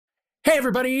Hey,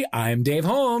 everybody, I'm Dave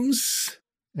Holmes.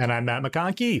 And I'm Matt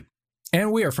McConkey.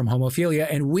 And we are from Homophilia,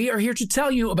 and we are here to tell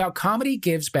you about Comedy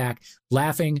Gives Back,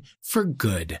 Laughing for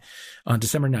Good. On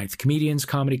December 9th, comedians,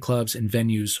 comedy clubs, and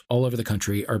venues all over the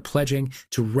country are pledging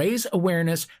to raise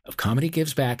awareness of Comedy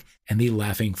Gives Back and the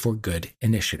Laughing for Good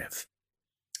initiative.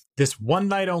 This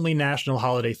one-night-only national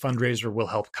holiday fundraiser will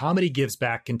help Comedy Gives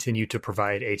Back continue to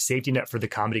provide a safety net for the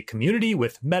comedy community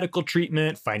with medical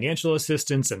treatment, financial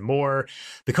assistance, and more.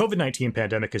 The COVID-19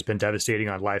 pandemic has been devastating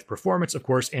on live performance, of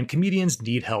course, and comedians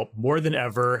need help more than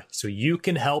ever, so you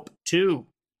can help too.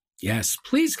 Yes,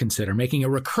 please consider making a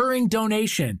recurring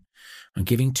donation on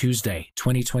Giving Tuesday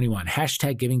 2021,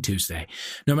 hashtag Giving Tuesday.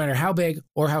 No matter how big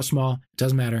or how small, it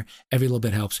doesn't matter. Every little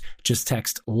bit helps. Just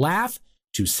text LAUGH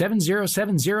to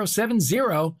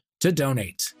 707070 to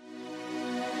donate.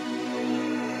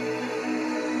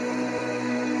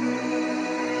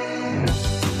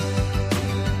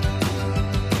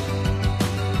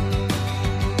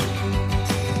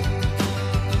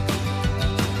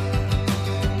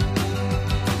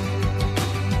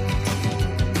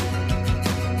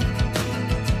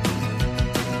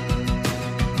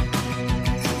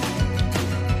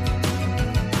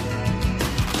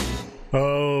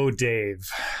 Oh, Dave.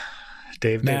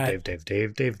 Dave, Matt.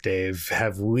 Dave.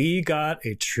 Have we got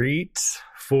a treat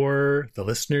for the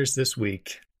listeners this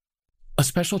week? A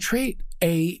special treat,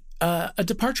 a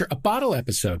departure, a bottle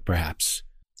episode, perhaps.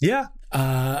 Yeah.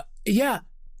 Yeah.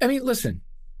 I mean, listen,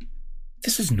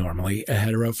 this is normally a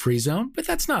hetero-free zone, but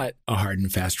that's not a hard and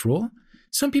fast rule.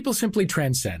 Some people simply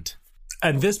transcend.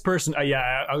 And this person,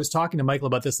 I was talking to Michael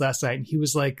about this last night, and he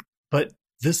was like, but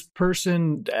this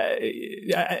person,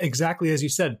 exactly as you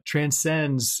said,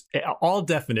 transcends all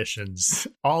definitions,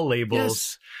 all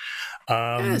labels.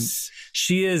 Yes.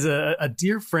 She is a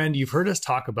dear friend. You've heard us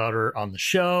talk about her on the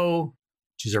show.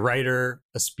 She's a writer,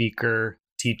 a speaker,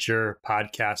 teacher,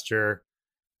 podcaster,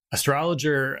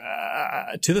 astrologer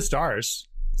to the stars.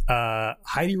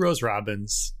 Heidi Rose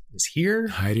Robbins is here.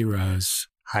 Heidi Rose.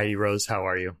 Heidi Rose, how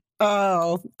are you?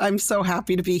 Oh, I'm so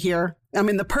happy to be here. I'm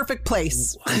in the perfect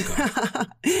place.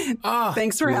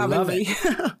 Thanks for having me.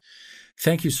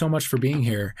 Thank you so much for being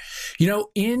here. You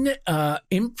know,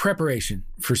 in preparation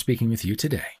for speaking with you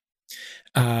today,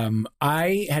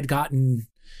 I had gotten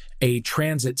a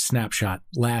transit snapshot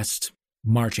last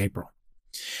March, April.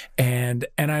 And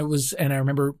I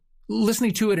remember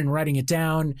listening to it and writing it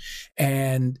down.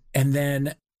 And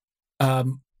then,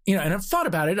 you know, and I've thought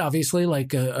about it, obviously,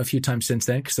 like a few times since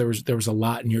then, because there was a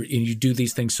lot, and you do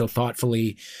these things so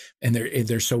thoughtfully, and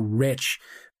they're so rich.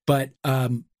 But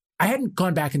I hadn't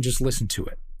gone back and just listened to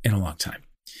it in a long time,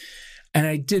 and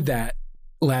I did that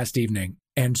last evening,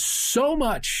 and so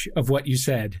much of what you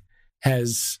said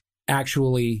has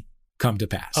actually come to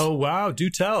pass. Oh wow,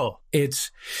 do tell. It's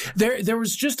there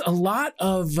was just a lot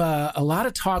of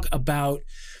talk about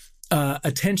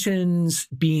attentions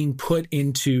being put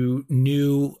into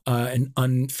new and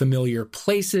unfamiliar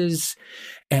places,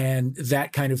 and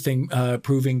that kind of thing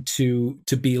proving to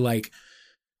be like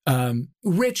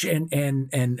rich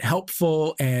and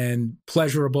helpful and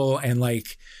pleasurable and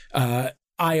like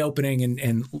eye-opening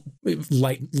and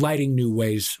lighting new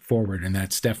ways forward. And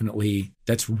that's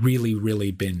really,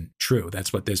 really been true.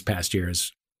 That's what this past year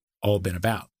has all been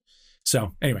about.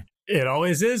 So anyway. It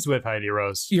always is with Heidi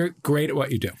Rose. You're great at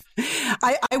what you do.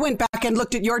 I went back and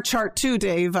looked at your chart too,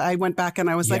 Dave. I went back and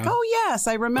I was like, oh, yes,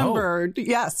 I remember. Oh.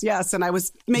 Yes. And I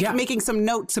was making some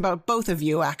notes about both of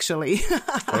you, actually.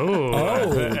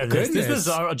 Goodness. This was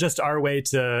just our way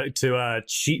to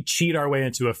cheat our way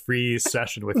into a free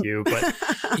session with you. But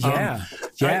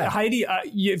Heidi,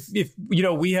 if you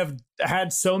know, we have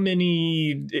had so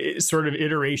many sort of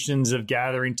iterations of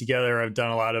gathering together. I've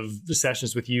done a lot of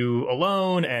sessions with you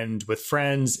alone and with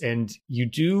friends, and you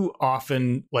do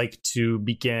often like to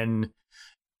begin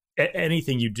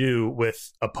anything you do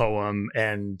with a poem.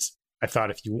 And I thought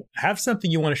if you have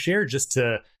something you want to share just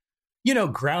to, you know,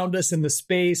 ground us in the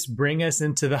space, bring us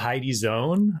into the Heidi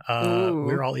zone,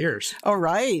 we're all ears. All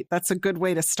right. That's a good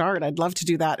way to start. I'd love to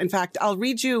do that. In fact, I'll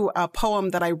read you a poem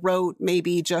that I wrote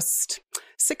maybe just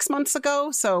 6 months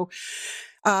ago. So,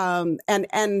 and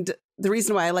the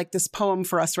reason why I like this poem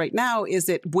for us right now is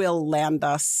it will land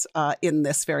us in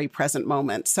this very present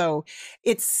moment. So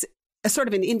it's a sort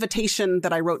of an invitation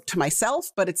that I wrote to myself,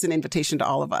 but it's an invitation to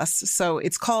all of us. So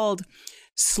it's called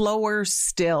Slower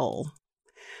Still.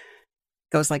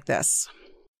 Goes like this.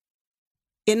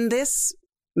 In this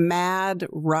mad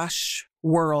rush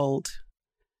world,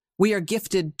 we are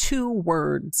gifted 2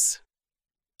 words,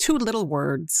 2 little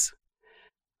words.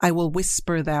 I will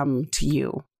whisper them to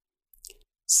you.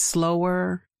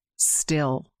 Slower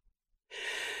still.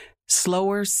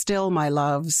 Slower still, my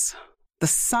loves. The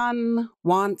sun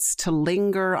wants to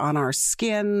linger on our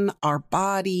skin. Our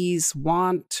bodies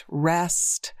want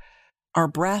rest. Our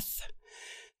breath,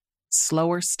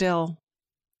 slower still.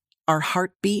 Our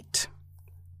heartbeat,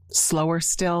 slower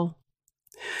still.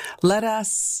 Let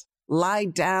us lie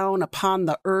down upon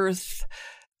the earth.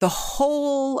 The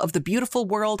whole of the beautiful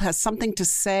world has something to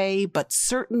say, but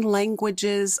certain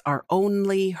languages are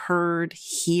only heard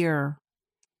here.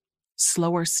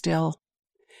 Slower still.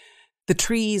 The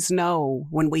trees know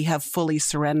when we have fully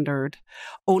surrendered.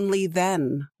 Only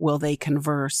then will they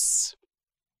converse.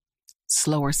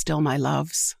 Slower still, my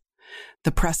loves.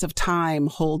 The press of time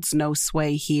holds no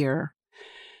sway here.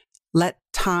 Let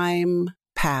time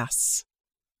pass.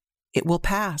 It will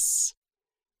pass.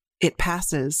 It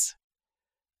passes.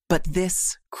 But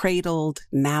this cradled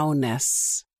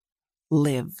nowness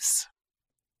lives.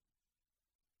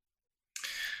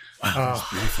 Wow, that's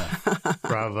beautiful.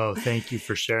 Bravo. Thank you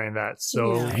for sharing that.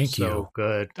 So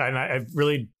good. And I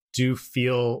really do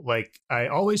feel like I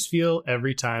always feel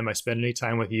every time I spend any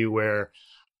time with you where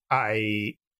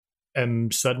I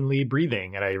am suddenly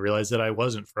breathing and I realize that I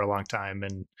wasn't for a long time.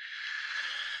 And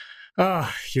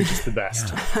you're just the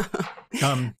best.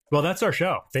 Well, that's our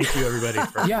show. Thank you, everybody.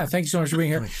 Thank you so much for being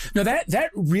here. No,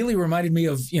 that really reminded me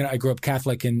of, I grew up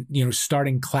Catholic and,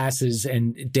 starting classes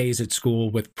and days at school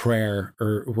with prayer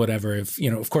or whatever. If,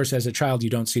 of course, as a child,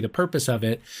 you don't see the purpose of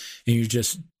it and you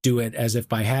just do it as if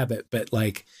by habit. But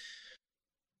like,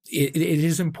 it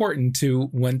is important to,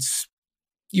 once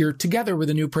you're together with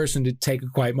a new person, to take a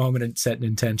quiet moment and set an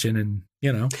intention and,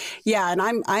 Yeah. And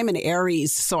I'm an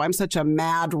Aries, so I'm such a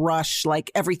mad rush, like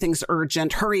everything's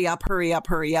urgent. Hurry up, hurry up,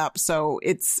 hurry up. So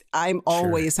I'm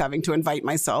always having to invite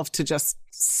myself to just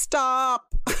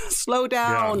stop, slow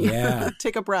down,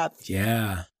 take a breath.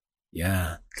 Yeah.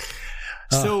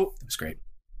 So that's great.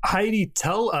 Heidi,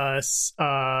 tell us,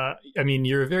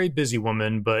 you're a very busy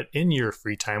woman, but in your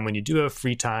free time, when you do have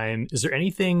free time, is there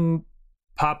anything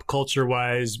pop culture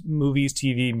wise, movies,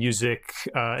 TV, music,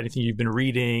 anything you've been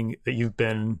reading that you've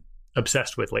been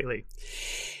obsessed with lately?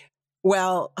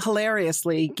 Well,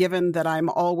 hilariously, given that I'm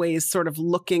always sort of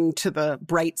looking to the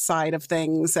bright side of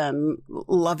things and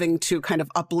loving to kind of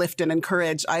uplift and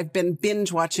encourage, I've been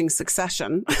binge watching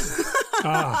Succession.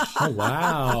 Oh,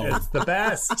 wow. It's the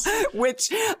best.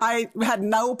 Which I had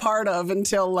no part of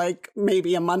until like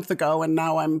maybe a month ago, and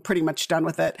now I'm pretty much done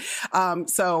with it. I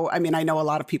know a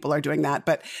lot of people are doing that,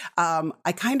 but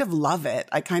I kind of love it.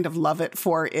 I kind of love it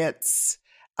for its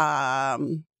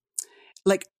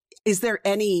is there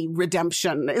any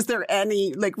redemption? Is there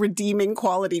any like redeeming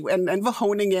quality and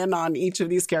honing in on each of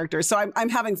these characters? So I'm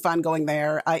having fun going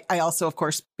there. I also, of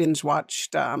course, binge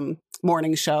watched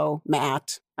Morning Show,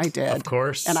 Matt. I did. Of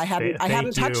course. And I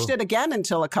hadn't touched it again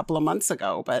until a couple of months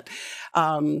ago, but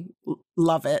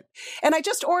love it. And I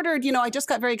just ordered, I just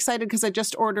got very excited because I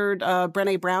just ordered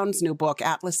Brené Brown's new book,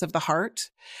 Atlas of the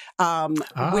Heart,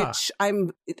 which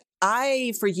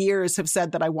I for years have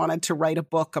said that I wanted to write a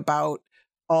book about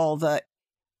all the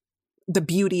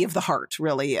beauty of the heart,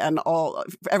 really, and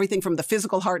everything from the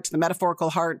physical heart to the metaphorical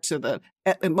heart to the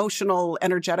emotional,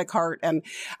 energetic heart. And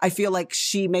I feel like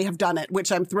she may have done it,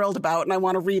 which I'm thrilled about, and I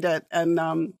want to read it. And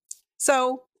and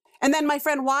then my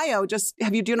friend Wyo,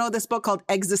 do you know this book called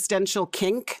Existential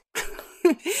Kink?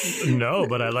 No,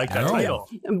 but I like that title.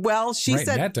 Well, she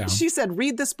said,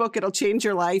 read this book. It'll change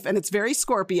your life. And it's very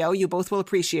Scorpio. You both will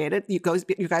appreciate it. You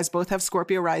guys both have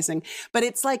Scorpio rising, but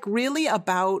it's like really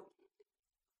about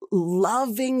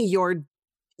loving your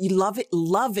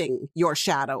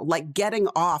shadow, like getting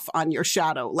off on your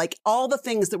shadow, like all the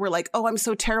things that we're like, oh, I'm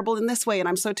so terrible in this way and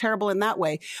I'm so terrible in that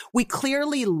way. We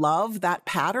clearly love that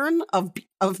pattern of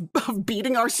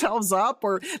beating ourselves up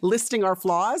or listing our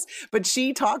flaws. But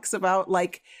she talks about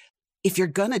like, if you're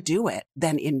going to do it,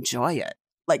 then enjoy it.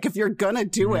 Like if you're going to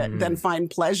do it, then find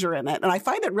pleasure in it. And I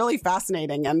find it really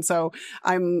fascinating. And so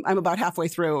I'm about halfway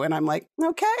through and I'm like,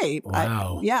 okay.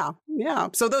 Wow. Yeah.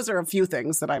 So those are a few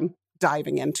things that I'm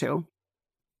diving into.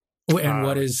 And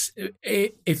what is,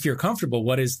 if you're comfortable,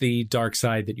 what is the dark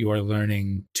side that you are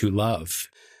learning to love?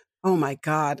 Oh my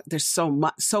God. There's so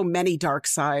many dark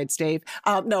sides, Dave.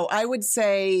 No, I would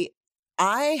say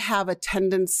I have a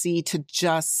tendency to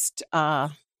just,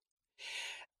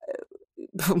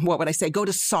 what would I say? Go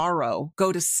to sorrow,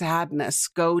 go to sadness,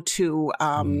 go to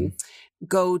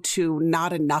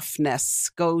not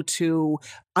enoughness, go to,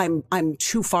 I'm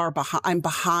too far behind. I'm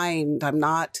behind.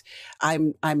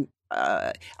 I'm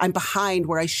behind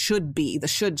where I should be, the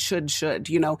should,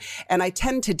 and I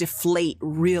tend to deflate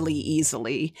really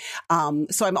easily.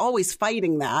 So I'm always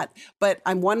fighting that, but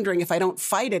I'm wondering if I don't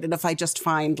fight it and if I just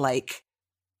find like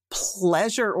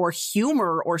pleasure or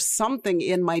humor or something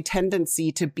in my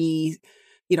tendency to be,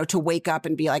 to wake up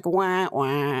and be like, wah,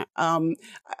 wah.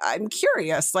 I'm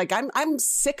curious. Like I'm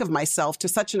sick of myself to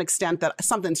such an extent that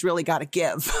something's really got to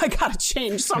give. I got to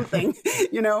change something,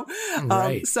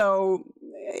 Right.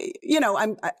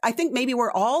 I think maybe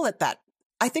we're all at that.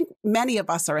 I think many of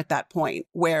us are at that point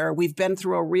where we've been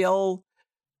through a real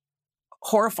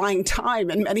horrifying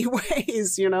time in many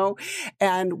ways,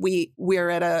 and we're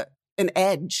at an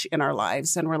edge in our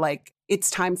lives, and we're like,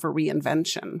 it's time for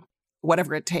reinvention,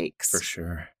 whatever it takes. For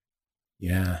sure.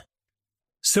 Yeah.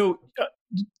 So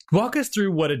walk us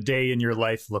through what a day in your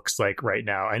life looks like right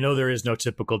now. I know there is no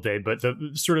typical day, but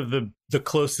the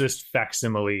closest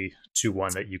facsimile to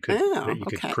one that you could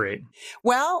could create.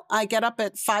 Well, I get up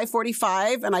at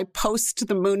 5:45 and I post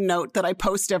the Moon Note that I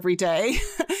post every day.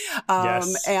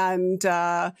 Yes.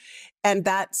 And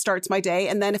that starts my day.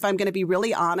 And then if I'm going to be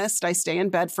really honest, I stay in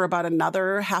bed for about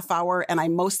another half hour and I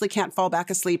mostly can't fall back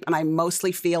asleep and I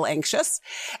mostly feel anxious.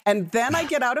 And then I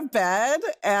get out of bed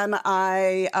and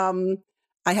I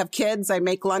have kids. I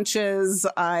make lunches.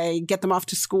 I get them off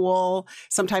to school,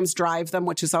 sometimes drive them,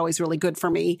 which is always really good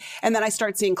for me. And then I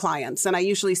start seeing clients. And I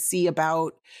usually see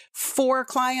about 4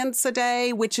 clients a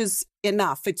day, which is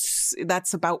enough.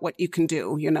 That's about what you can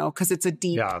do, because it's a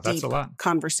deep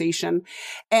conversation.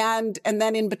 And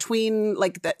then in between,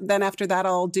 then after that,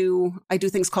 I do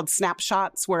things called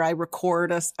snapshots where I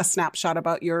record a snapshot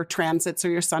about your transits or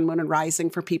your sun, moon, and rising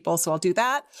for people. So I'll do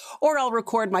that, or I'll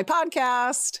record my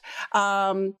podcast,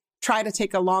 try to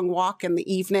take a long walk in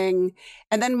the evening.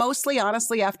 And then mostly,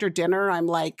 honestly, after dinner, I'm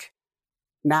like,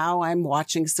 now I'm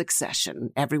watching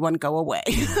Succession. Everyone go away.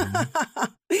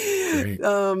 Great.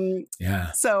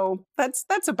 Yeah. So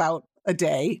that's about a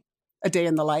day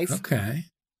in the life. Okay.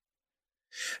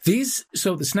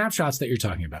 So the snapshots that you're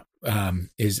talking about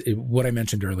is what I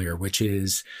mentioned earlier, which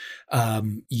is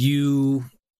you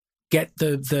get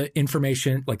the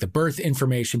information, like the birth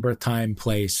information, birth time,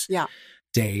 place,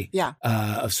 day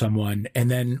of someone, and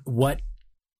then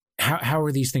how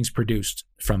are these things produced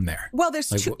from there? Well, there's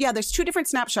 2 different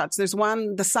snapshots. There's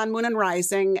one, the sun, moon, and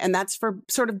rising, and that's for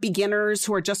sort of beginners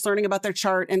who are just learning about their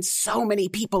chart. And so many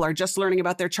people are just learning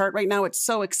about their chart right now. It's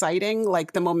so exciting.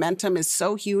 Like the momentum is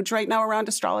so huge right now around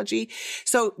astrology.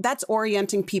 So that's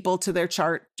orienting people to their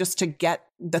chart just to get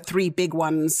the 3 big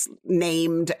ones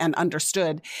named and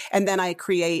understood. And then I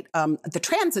create the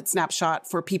transit snapshot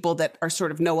for people that are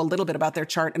sort of know a little bit about their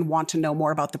chart and want to know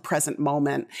more about the present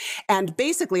moment. And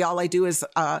basically all I do is,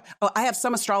 I have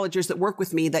some astrologers that work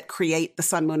with me that create the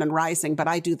sun, moon, and rising, but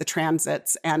I do the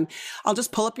transits. And I'll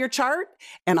just pull up your chart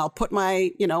and I'll put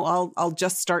I'll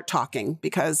just start talking,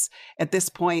 because at this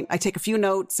point I take a few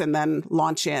notes and then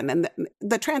launch in. And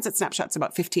the transit snapshot's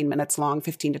about 15 minutes long,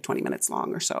 15 to 20 minutes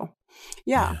long or so.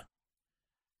 Yeah.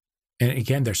 And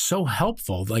again, they're so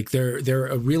helpful. Like they're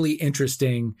a really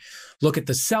interesting look at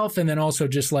the self, and then also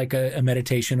just like a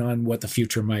meditation on what the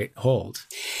future might hold.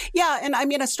 Yeah. And I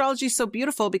mean, astrology is so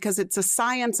beautiful because it's a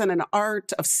science and an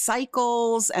art of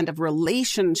cycles and of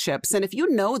relationships. And if you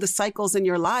know the cycles in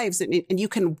your lives and you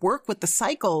can work with the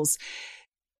cycles,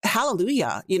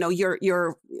 hallelujah.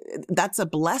 That's a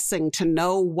blessing to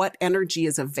know what energy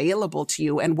is available to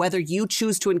you, and whether you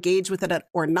choose to engage with it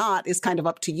or not is kind of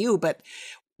up to you, but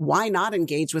why not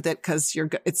engage with it? Because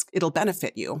it'll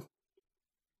benefit you.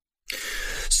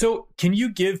 So can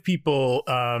you give people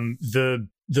the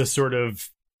sort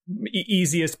of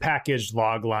easiest packaged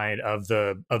log line of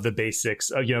the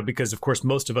basics, because of course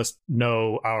most of us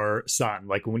know our sun.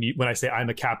 Like when I say I'm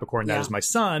a Capricorn, that is my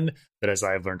sun. But as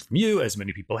I've learned from you, as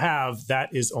many people have, that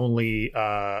is only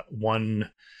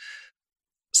one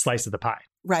slice of the pie.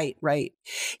 Right.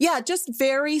 Yeah, just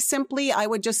very simply, I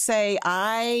would just say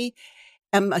I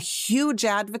am a huge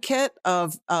advocate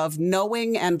of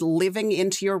knowing and living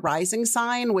into your rising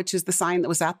sign, which is the sign that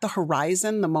was at the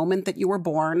horizon the moment that you were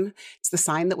born. It's the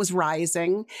sign that was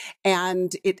rising,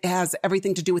 and it has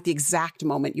everything to do with the exact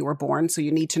moment you were born. So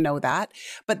you need to know that.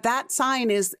 But that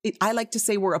sign I like to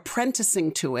say we're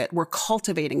apprenticing to it. We're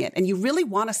cultivating it. And you really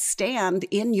want to stand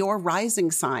in your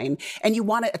rising sign, and you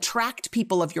want to attract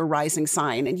people of your rising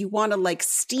sign, and you want to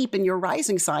steep in your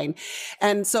rising sign.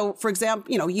 And so, for example,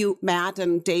 you, Matt,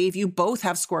 and Dave, you both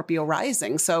have Scorpio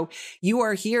rising. So you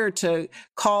are here to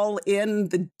call in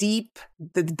the deep,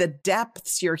 the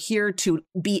depths. You're here to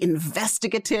be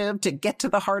investigative, to get to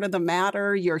the heart of the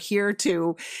matter. You're here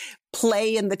to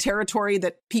play in the territory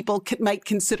that people might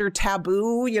consider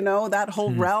taboo, that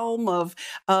whole realm of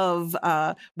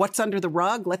what's under the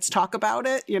rug. Let's talk about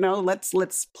it.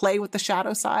 Let's play with the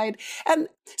shadow side. And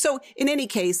so in any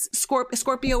case,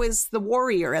 Scorpio is the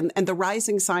warrior, and the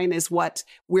rising sign is what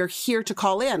we're here to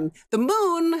call in. The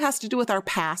moon has to do with our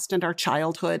past and our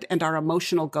childhood and our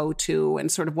emotional go-to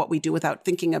and sort of what we do without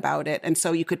thinking about it. And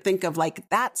so you could think of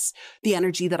that's the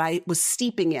energy that I was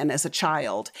steeping in as a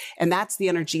child. And that's the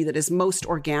energy that is most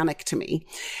organic to me.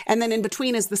 And then in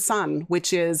between is the sun,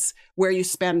 which is where you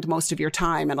spend most of your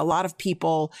time. And a lot of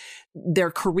people,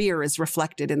 their career is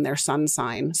reflected in their sun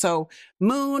sign. So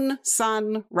moon,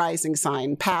 sun, rising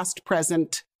sign, past,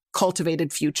 present,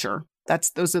 cultivated future.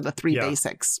 Those are the three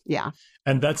basics. Yeah.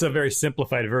 And that's a very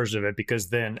simplified version of it, because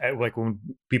then like when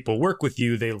people work with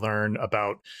you, they learn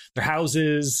about their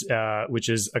houses, which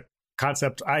is a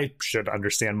concept I should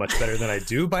understand much better than I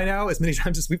do by now, as many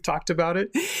times as we've talked about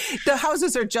it. The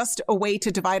houses are just a way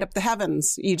to divide up the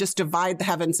heavens. You just divide the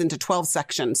heavens into 12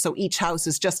 sections. So each house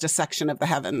is just a section of the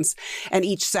heavens, and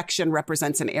each section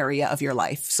represents an area of your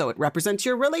life. So it represents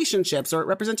your relationships, or it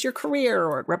represents your career,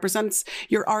 or it represents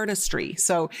your artistry.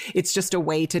 So it's just a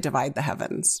way to divide the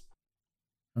heavens.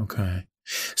 Okay.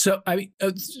 So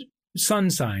sun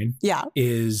sign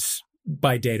is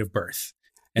by date of birth.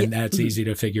 And that's easy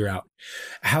to figure out.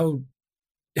 How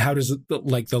does the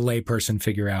layperson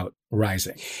figure out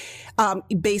rising?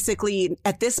 Basically,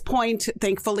 at this point,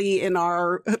 thankfully, in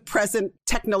our present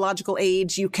technological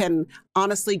age, you can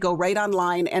honestly go right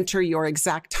online, enter your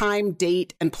exact time,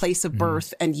 date, and place of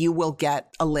birth, and you will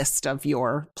get a list of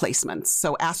your placements.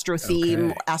 So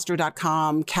AstroTheme,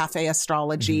 Astro.com, Cafe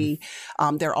Astrology,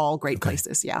 they're all great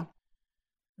places. Yeah.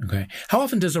 Okay. How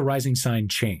often does a rising sign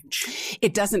change?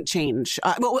 It doesn't change.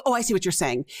 I see what you're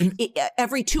saying.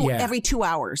 Every 2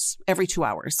 hours. Every 2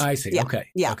 hours. I see. Yeah. Okay.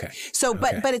 Yeah. Okay. So,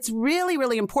 but it's really,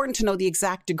 really important to know the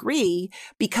exact degree,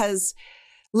 because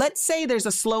let's say there's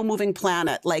a slow moving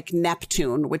planet like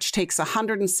Neptune, which takes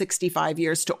 165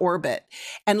 years to orbit.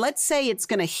 And let's say it's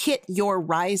going to hit your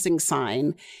rising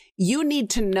sign. You need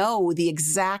to know the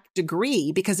exact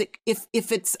degree, because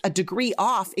if it's a degree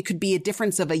off, it could be a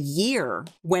difference of a year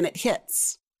when it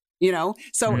hits,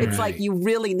 So it's like you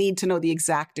really need to know the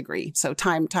exact degree. So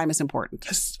time is important.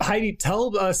 Heidi,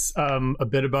 tell us a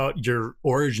bit about your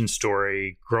origin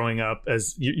story growing up,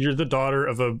 as you're the daughter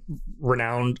of a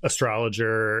renowned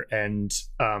astrologer. And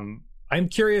I'm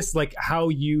curious, how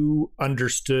you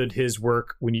understood his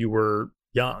work when you were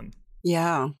young.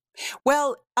 Yeah.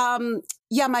 Well,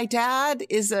 my dad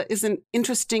is an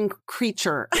interesting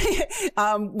creature.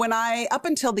 Up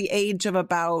until the age of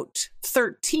about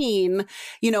 13,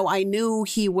 I knew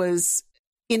he was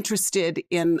interested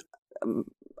in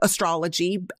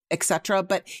astrology, etc.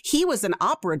 But he was an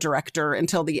opera director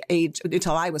until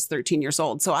I was 13 years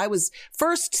old. So I was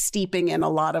first steeping in a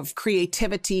lot of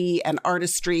creativity and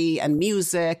artistry and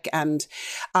music. And,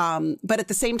 but at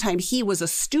the same time, he was a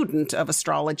student of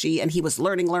astrology, and he was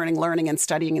learning and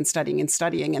studying.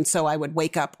 And so I would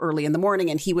wake up early in the morning,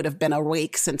 and he would have been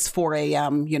awake since 4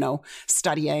 a.m.,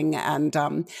 studying. And,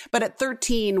 but at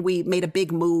 13, we made a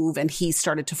big move, and he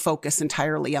started to focus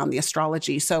entirely on the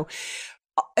astrology. So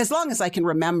as long as I can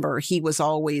remember, he was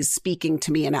always speaking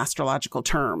to me in astrological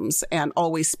terms, and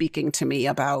always speaking to me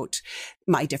about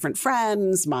my different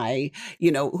friends, my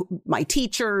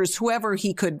teachers, whoever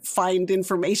he could find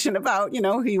information about.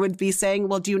 He would be saying,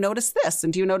 well, do you notice this?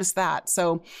 And do you notice that?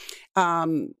 So,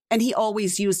 and he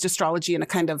always used astrology in a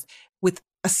kind of with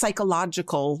a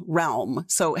psychological realm.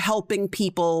 So helping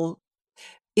people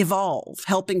evolve,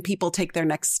 helping people take their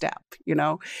next step,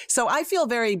 So I feel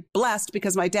very blessed,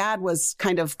 because my dad was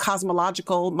kind of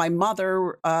cosmological. My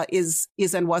mother is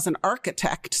and was an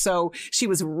architect. So she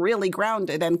was really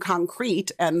grounded and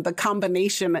concrete. And the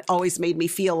combination always made me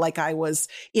feel like I was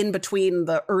in between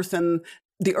the earth and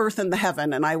the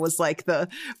heaven. And I was like the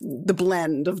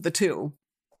blend of the two.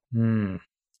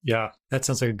 Yeah, that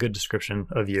sounds like a good description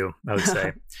of you, I would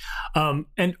say.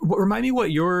 And remind me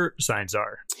what your signs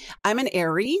are. I'm an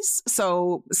Aries,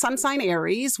 so sun sign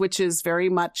Aries, which is very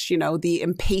much, the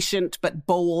impatient but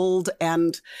bold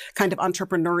and kind of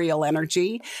entrepreneurial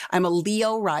energy. I'm a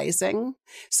Leo rising,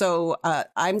 so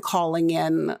I'm calling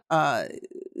in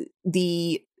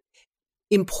the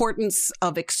importance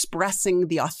of expressing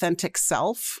the authentic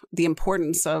self, the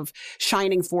importance of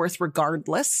shining forth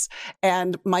regardless.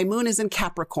 And my moon is in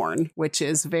Capricorn, which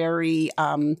is very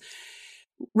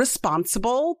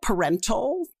responsible,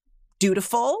 parental,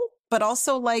 dutiful, but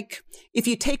also if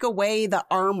you take away the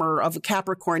armor of a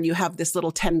Capricorn, you have this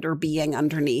little tender being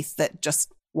underneath that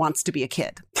just wants to be a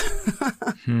kid.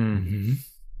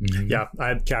 Mm-hmm. Yeah, I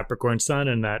have Capricorn sun,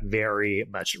 and that very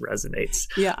much resonates.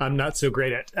 Yeah, I'm not so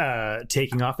great at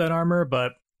taking off that armor,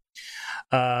 but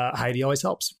Heidi always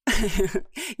helps.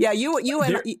 Yeah, you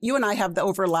and I have the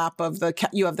overlap of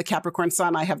you have the Capricorn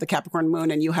sun, I have the Capricorn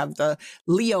moon, and you have the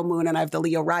Leo moon, and I have the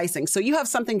Leo rising. So you have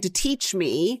something to teach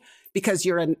me because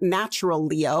you're a natural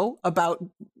Leo about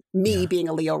me being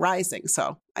a Leo rising.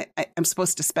 So I'm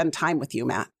supposed to spend time with you,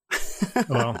 Matt.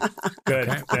 Well, good.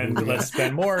 Okay. Then let's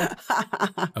spend more.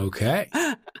 Okay.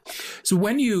 So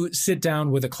when you sit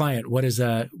down with a client, what is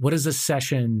a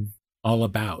session all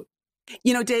about?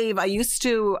 You know, Dave, I used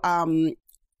to,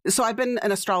 so I've been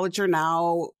an astrologer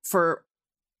now for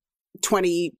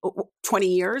 20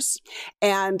 years.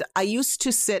 And I used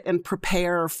to sit and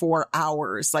prepare for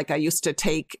hours. Like I used to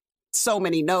take so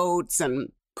many notes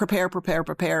and prepare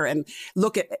and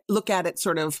look at it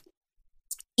sort of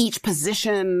each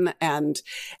position. And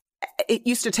it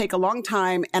used to take a long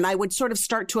time. And I would sort of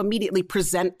start to immediately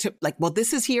present to like, well,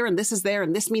 this is here and this is there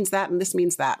and this means that and this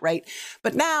means that, right?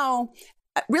 But now,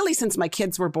 really, since my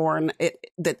kids were born,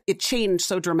 it changed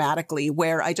so dramatically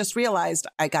where I just realized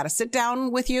I got to sit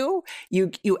down with you.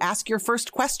 You ask your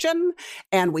first question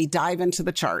and we dive into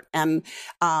the chart. And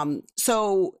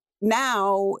so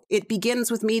now it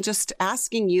begins with me just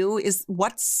asking you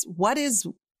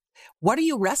what are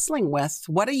you wrestling with?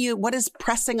 What is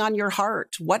pressing on your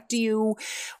heart? What are you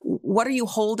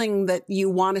holding that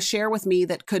you want to share with me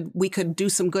that we could do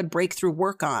some good breakthrough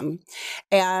work on?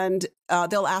 And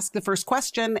they'll ask the first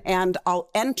question and I'll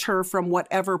enter from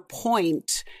whatever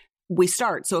point we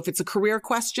start. So if it's a career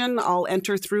question, I'll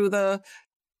enter through the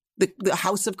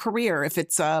house of career. If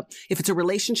it's a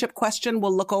relationship question,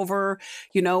 we'll look over,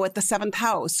 at the 7th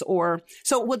house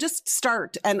so we'll just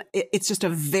start. And it's just a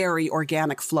very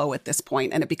organic flow at this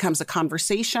point, and it becomes a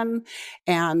conversation.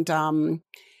 And,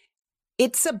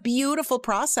 it's a beautiful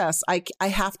process. I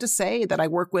have to say that I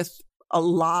work with a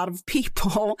lot of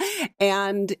people,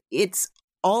 and it's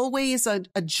always a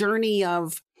journey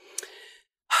of,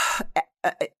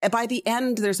 by the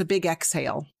end, there's a big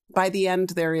exhale. By the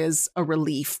end, there is a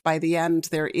relief. By the end,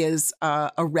 there is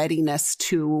a readiness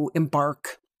to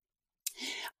embark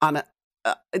on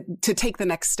to take the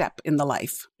next step in the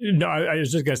life. No, I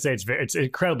was just going to say it's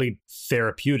incredibly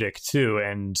therapeutic too.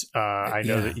 And I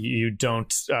know that you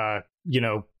don't,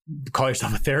 call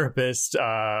yourself a therapist,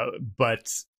 but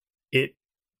it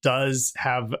does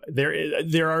have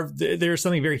there's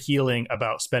something very healing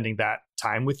about spending that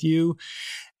time with you.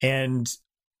 And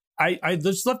I'd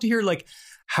just love to hear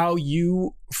how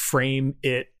you frame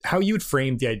it, how you would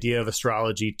frame the idea of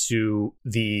astrology to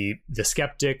the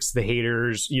skeptics, the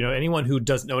haters, anyone who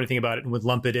doesn't know anything about it and would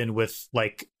lump it in with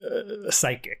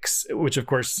psychics, which of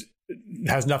course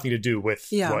has nothing to do with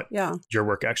what your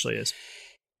work actually is.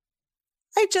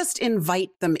 I just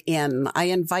invite them in. I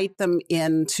invite them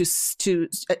in to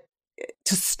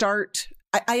start.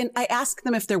 I ask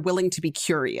them if they're willing to be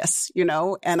curious,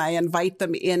 and I invite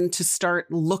them in to start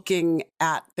looking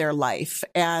at their life.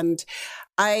 And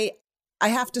I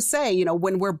have to say,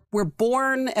 when we're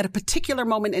born at a particular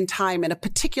moment in time in a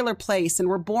particular place, and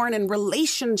we're born in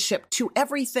relationship to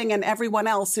everything and everyone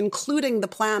else, including the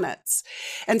planets.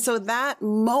 And so that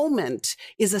moment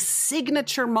is a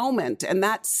signature moment, and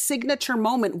that signature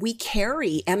moment we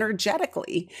carry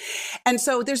energetically. And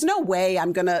so there's no way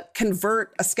I'm going to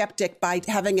convert a skeptic by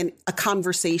having a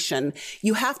conversation.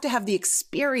 You have to have the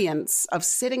experience of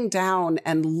sitting down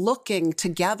and looking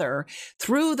together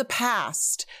through the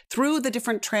past, through the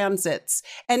different transits.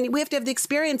 And we have to have the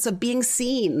experience of being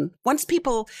seen. Once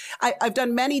I've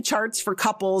done many charts for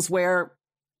couples where,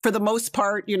 for the most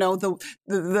part, the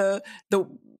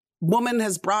woman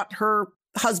has brought her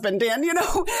husband in,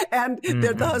 and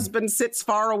the husband sits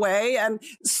far away and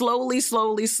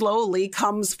slowly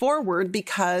comes forward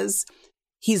because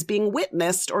he's being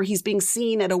witnessed or he's being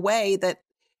seen in a way that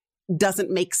doesn't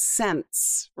make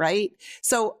sense, right?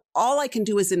 So all I can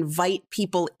do is invite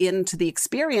people into the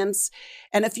experience.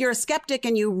 And if you're a skeptic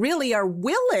and you really are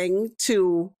willing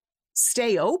to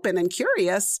stay open and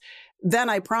curious, then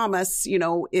I promise,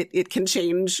 it can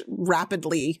change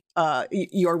rapidly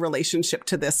your relationship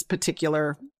to this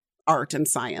particular art and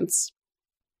science.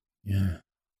 Yeah.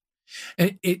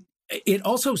 It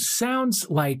also sounds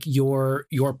like your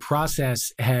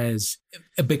process has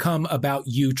become about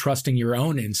you trusting your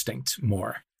own instinct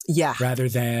more. Yeah. Rather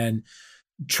than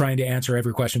trying to answer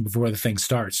every question before the thing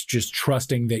starts, just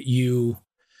trusting that you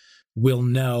will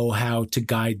know how to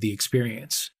guide the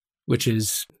experience, which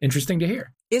is interesting to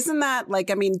hear. Isn't that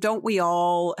don't we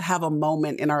all have a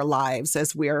moment in our lives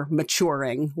as we're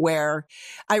maturing where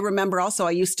I remember also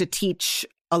I used to teach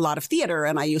a lot of theater,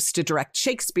 and I used to direct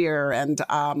Shakespeare, and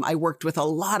I worked with a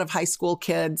lot of high school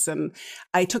kids, and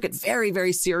I took it very,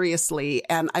 very seriously.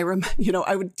 And I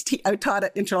I taught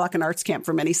at Interlochen Arts Camp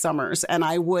for many summers, and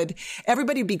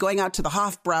everybody would be going out to the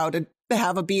Hofbrau to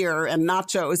have a beer and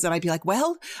nachos. And I'd be like,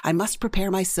 well, I must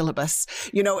prepare my syllabus,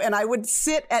 and I would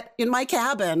sit in my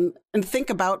cabin and think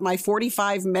about my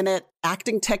 45-minute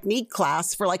acting technique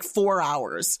class for like 4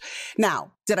 hours.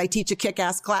 Now, did I teach a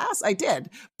kick-ass class? I did.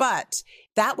 But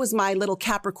that was my little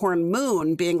Capricorn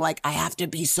moon being like, I have to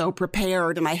be so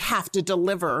prepared and I have to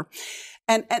deliver.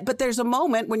 But there's a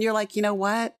moment when you're like, you know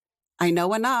what? I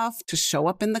know enough to show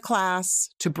up in the class,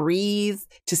 to breathe,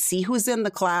 to see who's in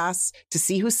the class, to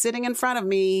see who's sitting in front of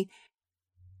me,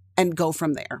 and go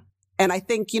from there. And I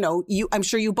think, I'm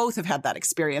sure you both have had that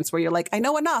experience where you're like, I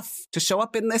know enough to show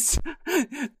up in this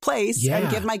place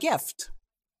and give my gift.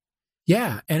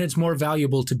 Yeah. And it's more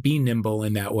valuable to be nimble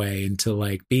in that way and to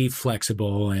like be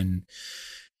flexible and,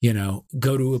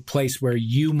 go to a place where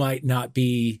you might not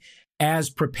be as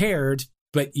prepared,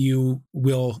 but you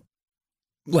will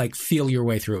like feel your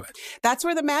way through it. That's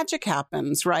where the magic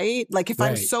happens, right? Like if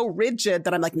I'm so rigid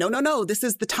that I'm like, no, this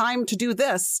is the time to do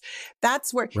this.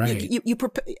 That's where you I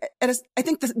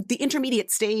think the intermediate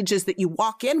stage is that you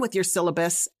walk in with your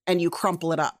syllabus and you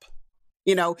crumple it up.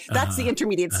 That's the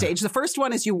intermediate stage. The first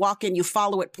one is you walk in, you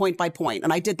follow it point by point.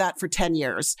 And I did that for 10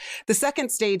 years. The second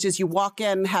stage is you walk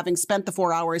in having spent the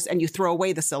 4 hours and you throw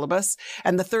away the syllabus.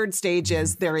 And the third stage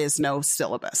is there is no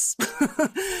syllabus.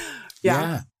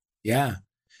 Yeah.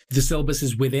 The syllabus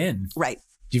is within. Right.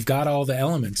 You've got all the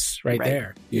elements right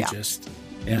there. You just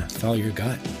follow your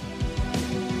gut.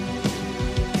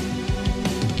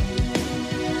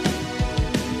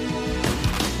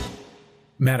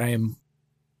 Matt, I am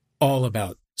all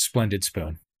about Splendid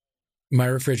Spoon. My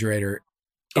refrigerator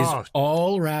is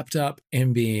all wrapped up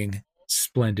in being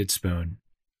Splendid Spoon.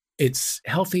 It's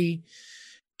healthy.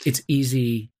 It's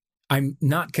easy. I'm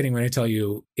not kidding when I tell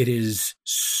you it is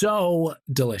so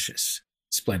delicious.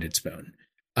 Splendid Spoon.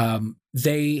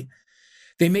 They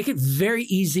make it very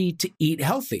easy to eat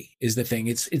healthy is the thing.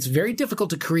 It's very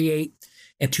difficult to create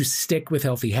and to stick with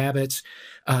healthy habits,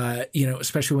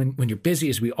 especially when you're busy,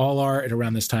 as we all are at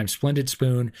around this time. Splendid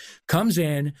Spoon comes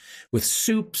in with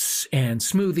soups and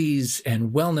smoothies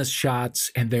and wellness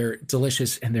shots, and they're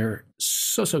delicious and they're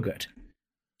so, so good.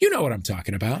 You know what I'm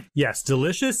talking about. Yes,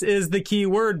 delicious is the key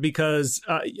word because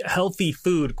healthy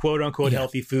food, quote unquote,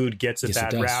 healthy food gets a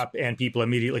bad rap and people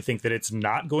immediately think that it's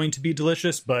not going to be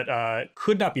delicious, but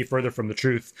could not be further from the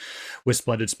truth with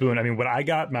Splendid Spoon. I mean, when I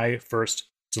got my first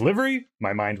delivery,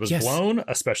 my mind was blown,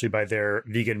 especially by their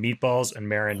vegan meatballs and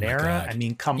marinara. I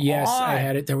mean, come on. Yes, I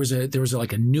had it. There was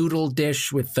like a noodle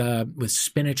dish with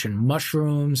spinach and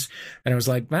mushrooms, and I was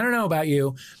like, I don't know about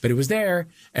you, but it was there,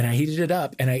 and I heated it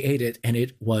up and I ate it, and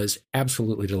it was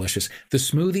absolutely delicious. The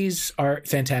smoothies are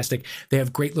fantastic. They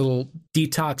have great little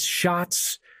detox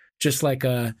shots, just like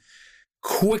a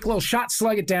quick little shot,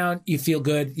 slug it down, you feel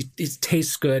good, it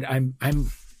tastes good. I'm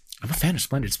a fan of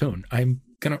Splendid Spoon. I'm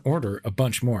going to order a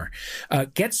bunch more.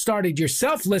 Get started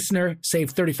yourself, listener.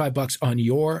 Save $35 on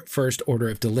your first order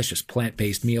of delicious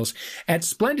plant-based meals at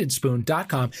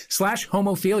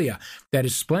splendidspoon.com/homophilia. That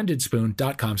is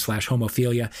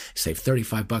splendidspoon.com/homophilia. Save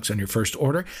 $35 on your first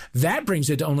order. That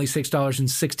brings it to only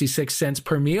 $6.66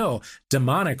 per meal.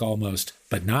 Demonic almost,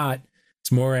 but not.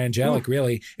 It's more angelic,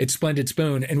 really. It's Splendid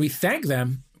Spoon, and we thank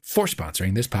them for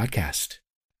sponsoring this podcast.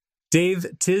 Dave,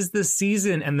 'tis the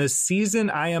season, and the season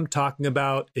I am talking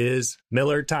about is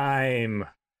Miller Time.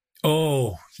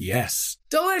 Oh, yes.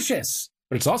 Delicious.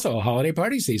 But it's also a holiday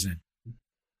party season.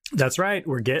 That's right.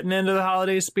 We're getting into the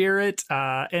holiday spirit.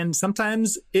 And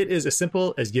sometimes it is as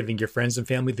simple as giving your friends and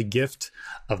family the gift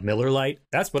of Miller Lite.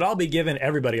 That's what I'll be giving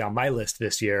everybody on my list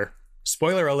this year.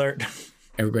 Spoiler alert.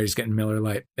 Everybody's getting Miller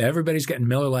Lite. Everybody's getting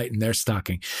Miller Lite in their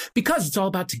stocking because it's all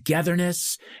about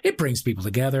togetherness. It brings people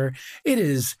together. It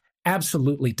is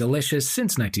absolutely delicious.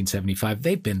 Since 1975,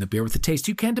 they've been the beer with the taste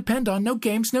you can depend on. No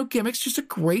games, no gimmicks, just a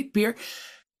great beer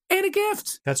and a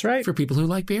gift. That's right. For people who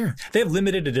like beer. They have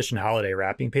limited edition holiday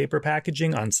wrapping paper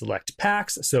packaging on select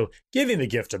packs, so giving the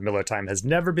gift of Miller Time has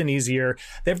never been easier.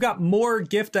 They've got more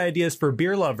gift ideas for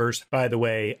beer lovers, by the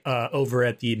way, over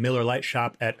at the Miller Lite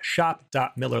shop at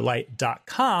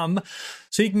shop.millerlite.com.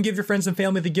 So you can give your friends and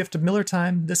family the gift of Miller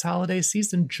Time this holiday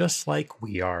season, just like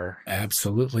we are.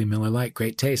 Absolutely. Miller Lite,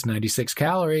 great taste, 96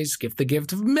 calories. Give the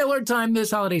gift of Miller Time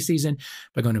this holiday season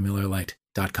by going to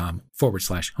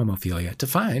millerlite.com/homophilia to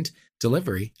find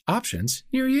delivery options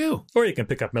near you. Or you can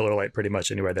pick up Miller Lite pretty much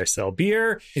anywhere they sell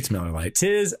beer. It's Miller Lite.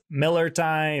 'Tis Miller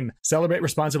Time. Celebrate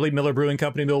responsibly. Miller Brewing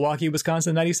Company, Milwaukee,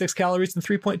 Wisconsin. 96 calories and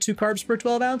 3.2 carbs per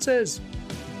 12 ounces.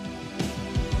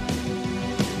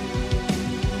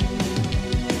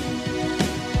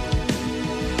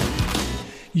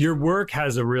 your work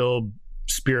has a real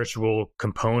spiritual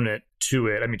component to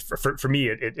it. I mean, for me,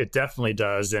 it definitely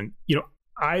does. And,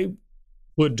 I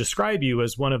would describe you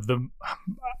as one of the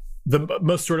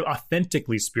most sort of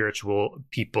authentically spiritual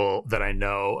people that I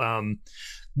know,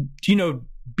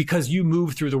 because you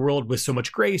move through the world with so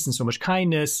much grace and so much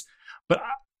kindness. But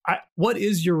what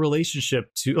is your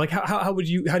relationship to, like, how do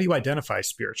you identify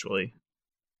spiritually?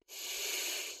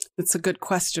 That's a good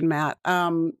question, Matt.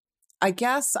 I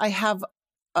guess I have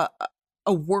a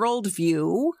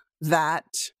worldview that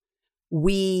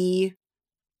we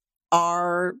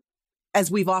are,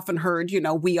 as we've often heard,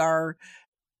 we are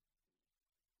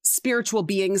spiritual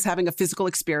beings having a physical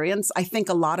experience. I think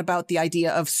a lot about the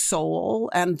idea of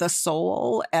soul and the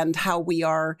soul and how we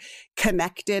are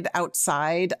connected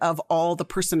outside of all the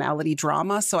personality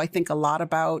drama. So I think a lot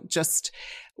about just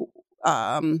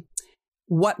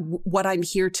what I'm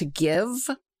here to give.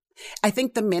 I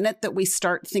think the minute that we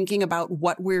start thinking about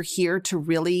what we're here to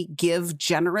really give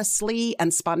generously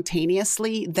and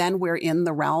spontaneously, then we're in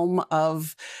the realm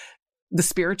of the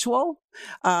spiritual.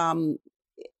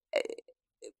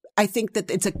 I think that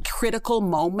it's a critical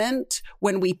moment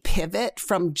when we pivot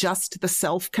from just the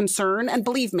self-concern. And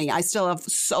believe me, I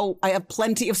have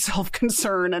plenty of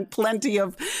self-concern and plenty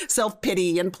of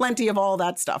self-pity and plenty of all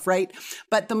that stuff, right?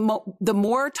 But the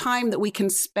more time that we can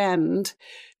spend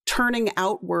turning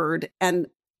outward and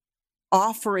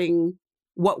offering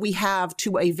what we have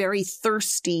to a very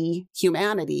thirsty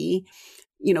humanity,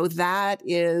 that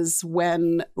is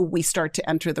when we start to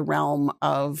enter the realm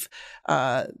of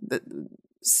the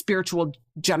spiritual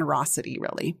generosity,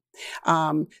 really.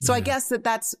 So I guess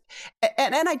that's,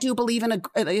 and I do believe in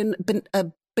a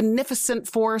beneficent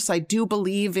force. I do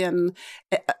believe in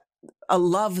a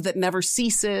love that never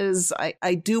ceases.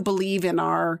 I do believe in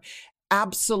our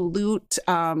absolute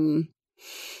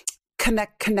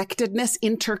connectedness,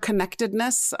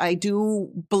 interconnectedness. I do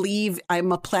believe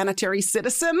I'm a planetary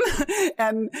citizen,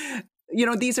 and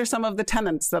these are some of the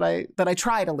tenets that I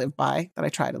try to live by.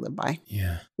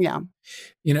 Yeah.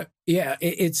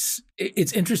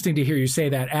 It's interesting to hear you say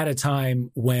that at a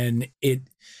time when it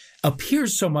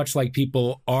appears so much like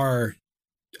people are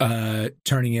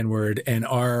turning inward and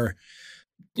are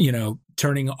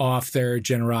turning off their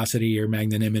generosity or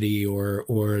magnanimity or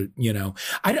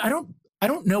I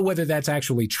don't know whether that's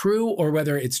actually true or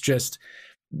whether it's just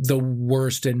the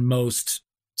worst and most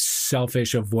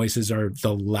selfish of voices are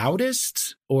the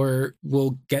loudest or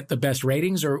will get the best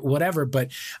ratings or whatever.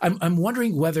 But I'm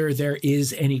wondering whether there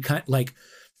is any kind, like,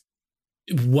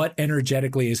 what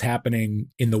energetically is happening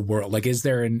in the world. Like, is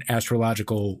there an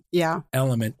astrological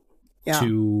element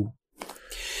to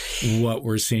what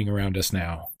we're seeing around us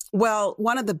now? Well,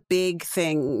 one of the big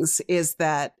things is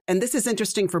that, and this is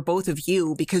interesting for both of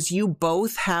you because you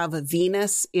both have a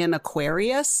Venus in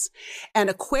Aquarius, and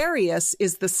Aquarius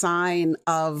is the sign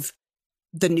of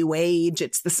the new age.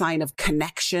 It's the sign of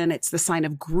connection. It's the sign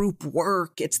of group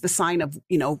work. It's the sign of,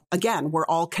 again, we're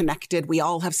all connected. We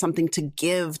all have something to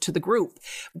give to the group.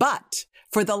 But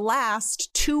for the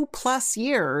last 2+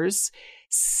 years,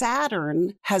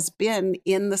 Saturn has been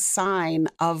in the sign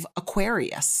of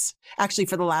Aquarius. Actually,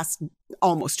 for the last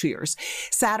almost 2 years,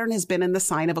 Saturn has been in the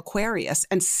sign of Aquarius,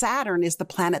 and Saturn is the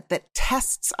planet that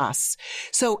tests us.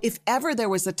 So if ever there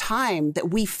was a time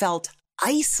that we felt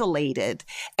isolated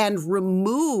and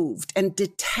removed and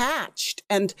detached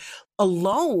and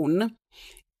alone,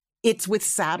 it's with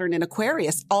Saturn in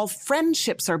Aquarius. All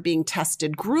friendships are being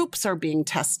tested. Groups are being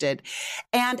tested.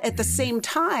 And at the same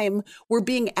time, we're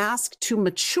being asked to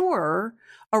mature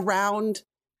around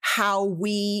how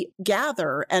we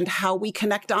gather and how we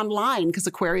connect online, because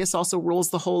Aquarius also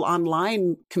rules the whole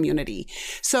online community.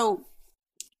 So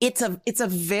it's an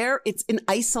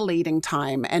isolating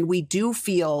time, and we do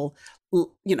feel,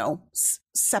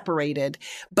 separated,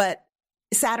 but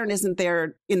Saturn isn't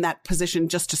there in that position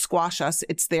just to squash us.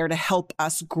 It's there to help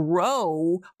us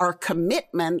grow our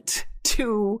commitment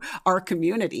to our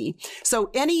community. So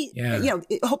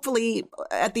hopefully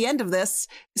at the end of this,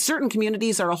 certain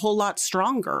communities are a whole lot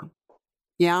stronger.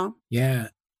 Yeah. Yeah.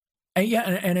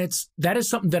 And that is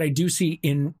something that I do see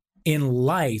in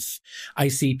life. I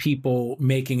see people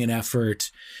making an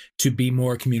effort to be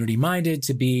more community minded,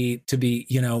 to be,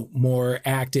 more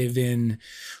active in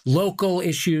local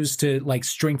issues, to like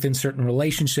strengthen certain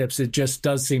relationships. It just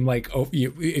does seem like,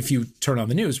 if you turn on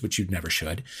the news, which you never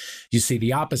should, you see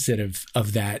the opposite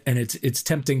of that. And it's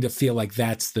tempting to feel like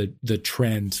that's the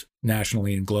trend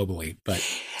nationally and globally, but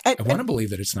I want to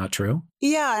believe that it's not true.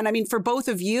 Yeah. And I mean, for both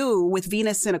of you with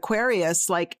Venus in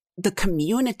Aquarius, like, the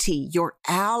community, your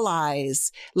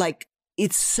allies, like,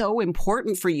 it's so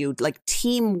important for you, like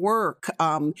teamwork,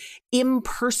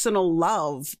 impersonal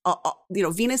love,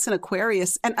 Venus and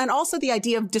Aquarius, and also the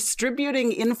idea of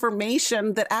distributing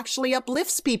information that actually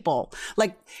uplifts people.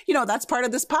 Like, that's part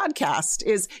of this podcast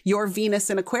is your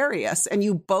Venus and Aquarius, and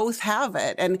you both have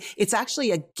it. And it's actually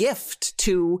a gift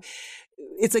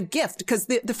because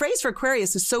the phrase for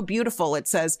Aquarius is so beautiful. It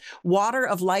says, water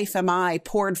of life am I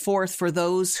poured forth for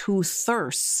those who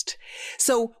thirst.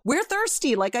 So we're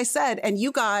thirsty, like I said, and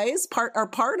you guys are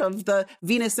part of the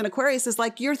Venus and Aquarius is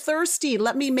like, you're thirsty.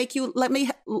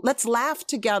 Let's laugh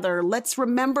together. Let's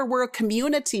remember we're a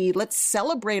community. Let's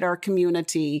celebrate our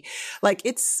community. Like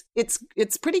it's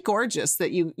pretty gorgeous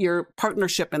that your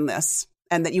partnership in this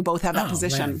and that you both have that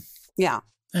position. Man. Yeah.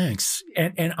 Thanks.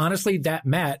 And honestly, that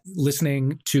Matt,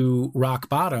 listening to Rock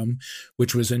Bottom,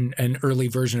 which was an early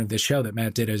version of this show that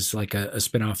Matt did as like a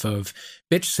spinoff of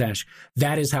Bitch Sesh,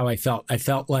 that is how I felt. I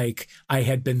felt like I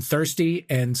had been thirsty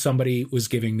and somebody was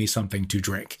giving me something to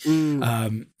drink.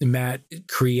 Matt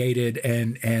created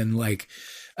and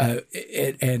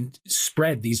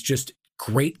spread these just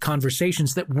great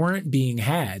conversations that weren't being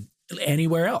had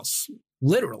anywhere else.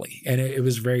 Literally. And it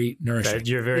was very nourishing.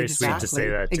 You're very sweet to say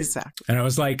that. Exactly. And I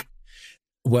was like,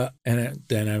 well, and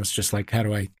then I was just like, how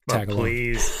do I tag along?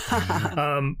 Please.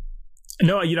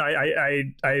 No,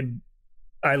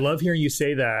 I love hearing you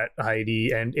say that, Heidi,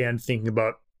 and thinking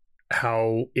about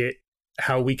how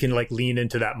we can like lean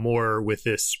into that more with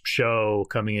this show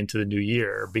coming into the new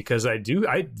year, because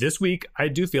this week I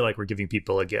do feel like we're giving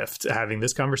people a gift having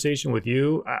this conversation with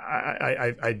you.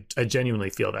 I genuinely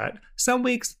feel that. Some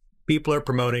weeks people are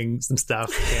promoting some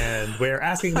stuff and we're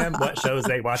asking them what shows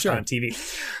they watch on TV.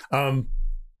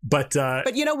 But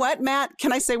you know what, Matt?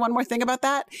 Can I say one more thing about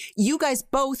that? You guys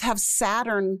both have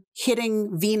Saturn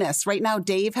hitting Venus. Right now,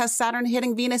 Dave has Saturn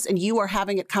hitting Venus, and you are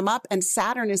having it come up. And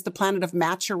Saturn is the planet of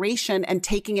maturation and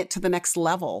taking it to the next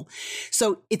level.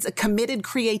 So it's a committed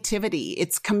creativity.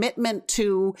 It's commitment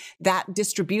to that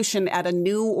distribution at a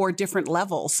new or different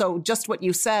level. So just what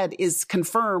you said is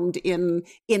confirmed in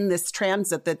this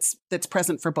transit that's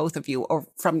present for both of you, or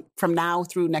from now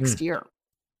through next year.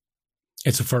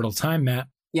 It's a fertile time, Matt.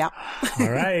 Yeah.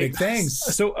 All right. Big thanks.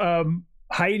 So,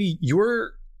 Heidi,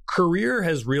 your career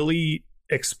has really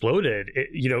exploded.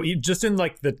 Just in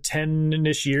like the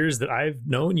 10-ish years that I've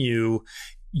known you,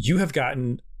 you have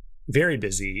gotten very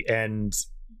busy, and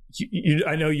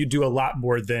I know you do a lot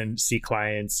more than see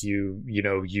clients. You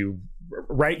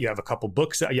write. You have a couple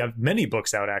books. You have many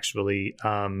books out actually,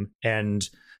 and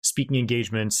speaking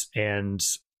engagements and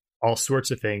all sorts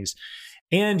of things.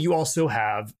 And you also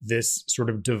have this sort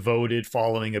of devoted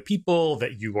following of people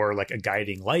that you are like a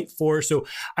guiding light for. So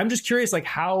I'm just curious, like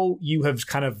how you have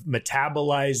kind of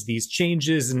metabolized these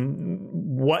changes and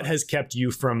what has kept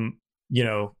you from,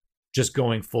 just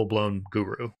going full blown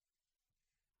guru.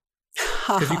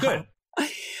 If you could.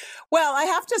 Well, I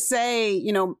have to say,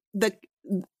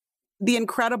 the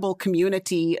incredible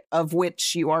community of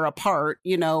which you are a part,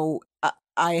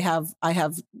 I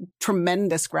have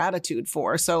tremendous gratitude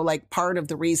for. So like part of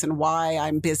the reason why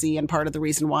I'm busy and part of the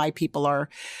reason why people are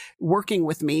working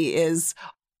with me is,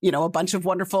 a bunch of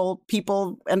wonderful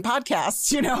people and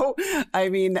podcasts, I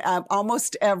mean,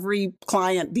 almost every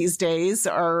client these days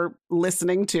are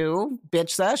listening to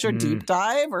Bitch Sesh or Deep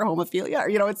Dive or Homophilia.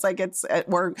 It's like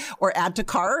or Add to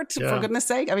Cart, for goodness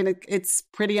sake. I mean, it's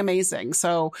pretty amazing.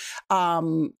 So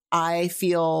I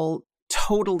feel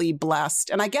totally blessed.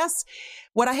 And I guess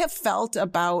what I have felt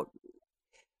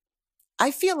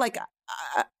I feel like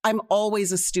I'm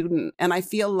always a student, and I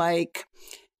feel like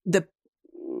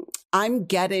I'm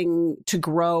getting to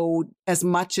grow as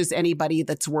much as anybody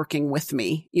that's working with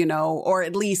me, or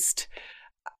at least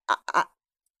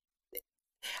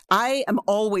I am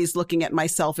always looking at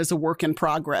myself as a work in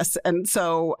progress. And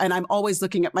I'm always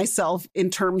looking at myself in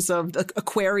terms of the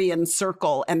Aquarian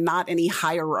circle and not any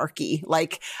hierarchy.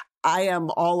 Like I am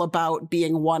all about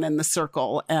being one in the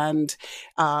circle. And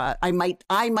I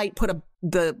might put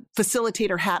the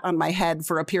facilitator hat on my head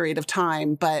for a period of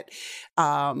time, but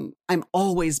I'm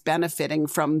always benefiting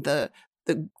from the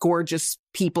gorgeous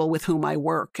people with whom I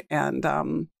work.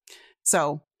 And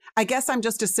so I guess I'm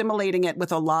just assimilating it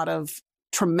with a lot of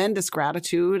tremendous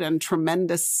gratitude and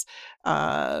tremendous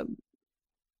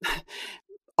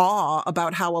awe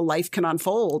about how a life can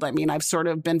unfold. I mean, I've sort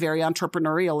of been very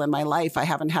entrepreneurial in my life. I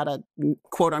haven't had a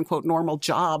quote unquote normal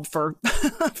job for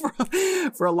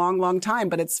for a long, long time,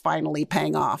 but it's finally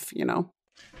paying off,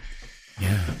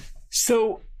 Yeah.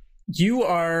 So you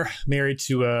are married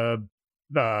to a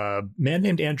man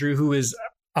named Andrew who is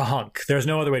a hunk. There's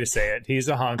no other way to say it. He's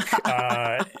a hunk.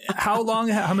 How long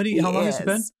has it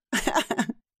been?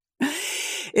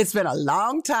 It's been a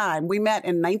long time. We met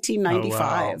in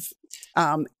 1995. Oh,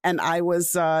 wow. And I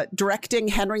was directing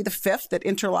Henry V at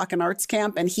Interlochen Arts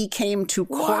Camp, and he came to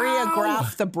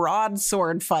choreograph the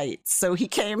broadsword fights. So he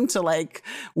came to like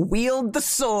wield the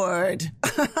sword.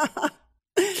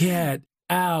 Get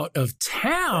out of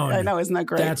town. I know, isn't that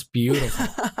great? That's beautiful.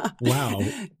 Wow.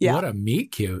 Yeah. What a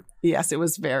meet cute. Yes, it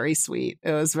was very sweet.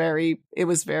 It was very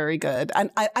good. And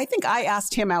I think I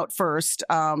asked him out first.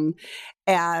 And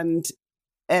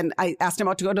I asked him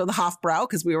out to go to the Hofbrau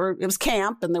because it was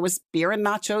camp and there was beer and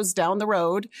nachos down the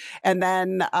road. And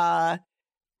then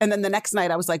the next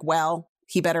night I was like, well,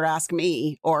 he better ask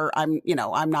me or I'm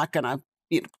not going to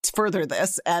further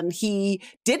this. And he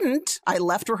didn't. I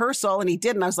left rehearsal and he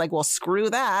didn't. I was like, well, screw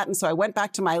that. And so I went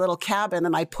back to my little cabin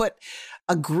and I put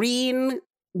a green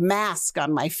mask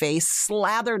on my face,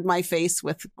 slathered my face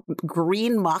with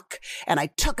green muck, and I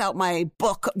took out my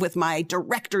book with my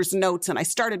director's notes and I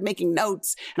started making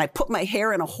notes and I put my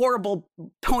hair in a horrible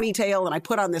ponytail and I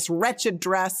put on this wretched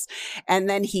dress, and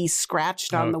then he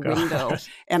scratched on the window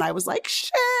and I was like,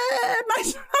 shit,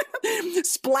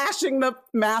 splashing the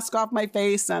mask off my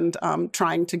face and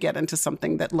trying to get into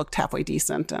something that looked halfway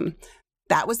decent, and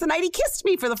that was the night he kissed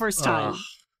me for the first time.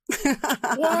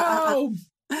 Whoa.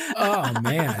 Oh,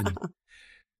 man.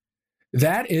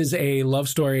 That is a love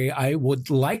story I would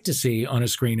like to see on a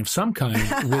screen of some kind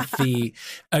with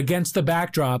against the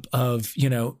backdrop of,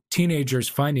 teenagers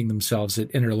finding themselves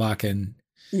at Interlochen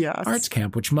Arts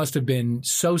Camp, which must have been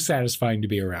so satisfying to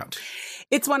be around.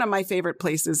 It's one of my favorite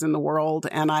places in the world.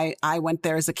 And I went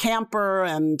there as a camper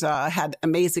and had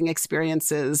amazing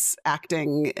experiences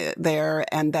acting there.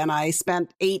 And then I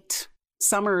spent 8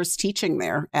 summers teaching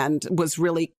there and was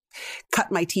really cut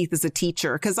my teeth as a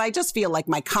teacher because I just feel like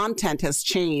my content has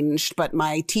changed, but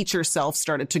my teacher self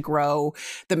started to grow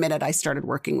the minute I started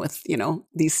working with,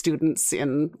 these students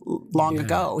long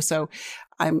ago. So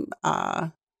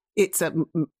it's a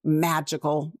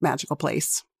magical, magical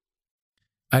place.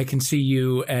 I can see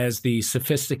you as the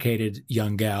sophisticated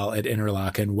young gal at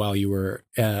Interlochen while you were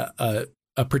a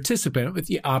participant with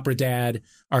the opera dad,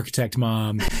 architect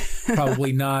mom,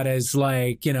 probably not as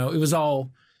it was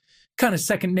all kind of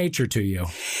second nature to you.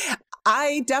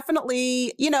 I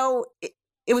definitely,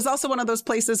 it was also one of those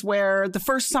places where the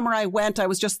first summer I went, I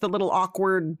was just the little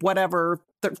awkward,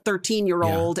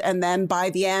 13-year-old. Yeah. And then by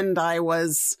the end, I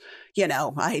was,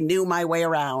 I knew my way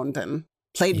around and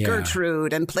played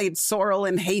Gertrude and played Sorrel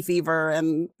in Hay Fever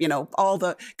and,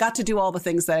 got to do all the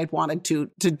things that I'd wanted to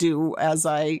do as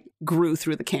I grew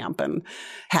through the camp and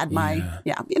had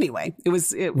anyway,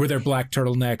 Were there black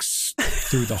turtlenecks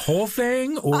through the whole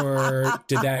thing, or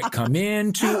did that come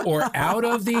into or out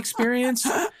of the experience?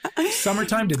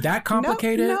 Summertime, did that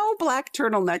complicate it? No black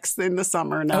turtlenecks in the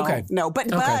summer. No, no, but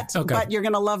you're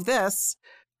going to love this.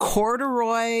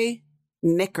 Corduroy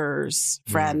knickers,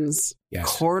 friends.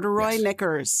 Yes. Corduroy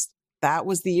knickers. That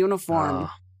was the uniform.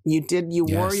 You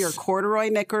wore your corduroy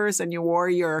knickers and you wore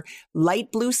your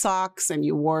light blue socks and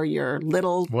you wore your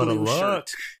little blue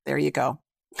shirt. There you go.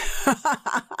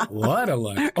 What a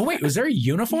look. Oh, wait, was there a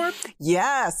uniform?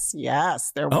 Yes,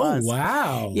 there was. Oh,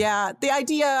 wow. Yeah. The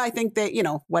idea, I think that,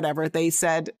 they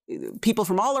said people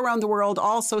from all around the world,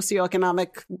 all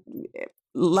socioeconomic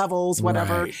levels,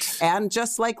 whatever. Right. And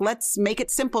just let's make it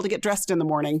simple to get dressed in the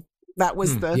morning. That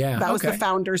was the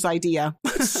founder's idea.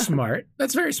 Smart.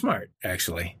 That's very smart,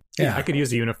 actually. Yeah, I could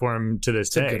use a uniform to this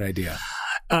day. That's a good idea.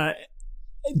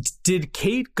 Did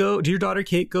your daughter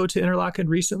Kate go to Interlochen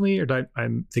recently, or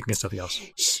I'm thinking of something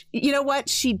else? You know what?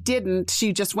 She didn't.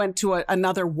 She just went to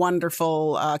another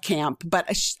wonderful camp. But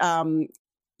it's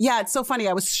so funny.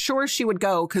 I was sure she would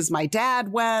go because my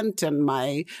dad went and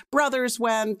my brothers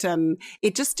went, and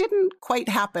it just didn't quite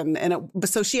happen. And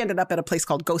so she ended up at a place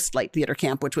called Ghostlight Theater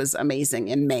Camp, which was amazing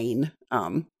in Maine.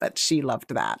 But she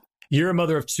loved that. You're a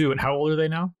mother of 2, and how old are they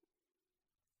now?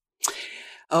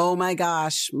 Oh my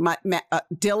gosh.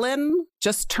 Dylan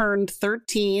just turned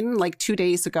 13 2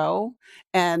 days ago,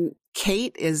 and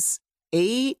Kate is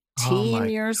 18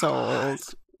 years old.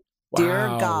 Wow. Dear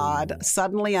God.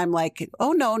 Suddenly I'm like,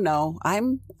 oh no,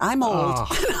 I'm old.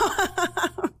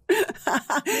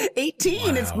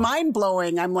 18 is mind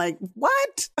blowing. I'm like,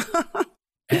 what?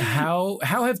 How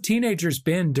have teenagers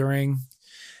been during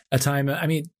a time? I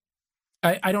mean,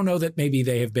 I don't know that maybe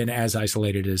they have been as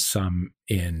isolated as some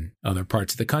in other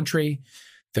parts of the country.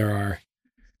 There are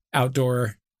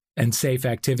outdoor and safe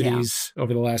activities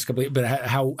over the last couple of years, but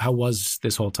how was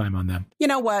this whole time on them? You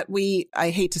know what?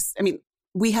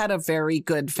 we had a very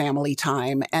good family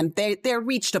time, and they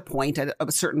reached a point at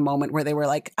a certain moment where they were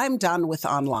like, I'm done with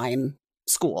online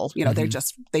school.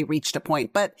 They reached a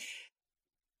point, but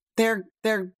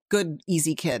they're good,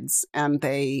 easy kids, and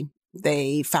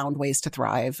they found ways to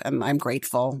thrive, and I'm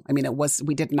grateful. I mean,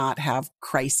 we did not have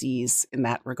crises in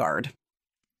that regard.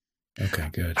 Okay,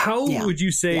 good. How would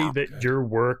you say that your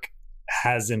work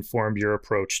has informed your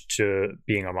approach to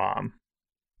being a mom?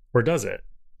 Or does it?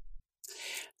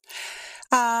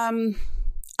 I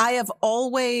have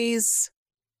always...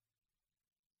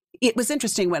 It was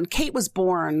interesting. When Kate was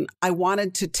born, I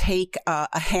wanted to take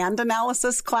a hand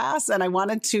analysis class, and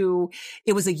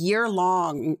it was a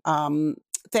year-long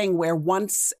thing where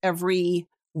once every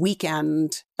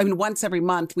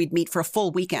month, we'd meet for a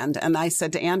full weekend. And I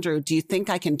said to Andrew, do you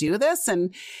think I can do this?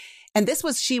 And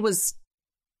she was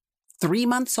 3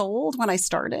 months old when I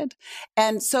started.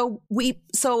 And so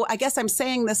I guess I'm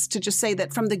saying this to just say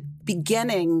that from the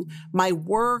beginning, my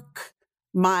work,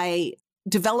 my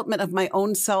development of my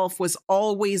own self was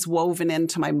always woven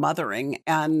into my mothering.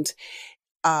 And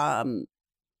I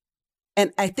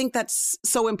think that's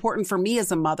so important for me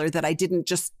as a mother, that I didn't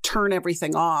just turn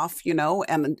everything off,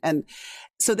 and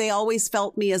so they always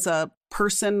felt me as a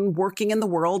person working in the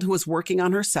world who was working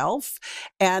on herself.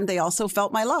 And they also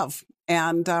felt my love.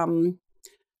 And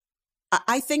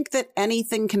I think that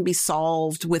anything can be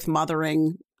solved with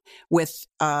mothering, with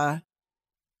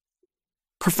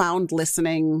profound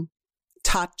listening,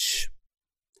 touch,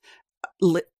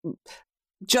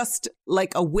 just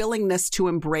like a willingness to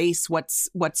embrace what's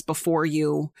before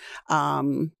you.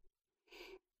 I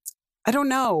don't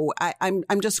know.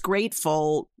 I'm just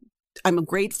grateful. I'm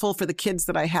grateful for the kids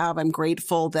that I have. I'm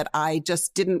grateful that I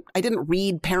didn't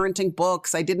read parenting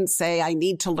books. I didn't say I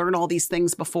need to learn all these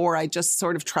things before. I just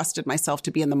sort of trusted myself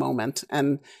to be in the moment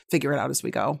and figure it out as we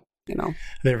go,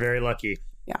 They're very lucky.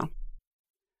 Yeah.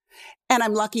 And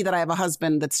I'm lucky that I have a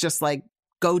husband that's just like,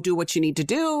 go do what you need to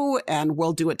do, and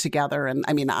we'll do it together. And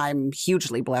I mean, I'm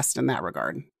hugely blessed in that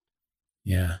regard.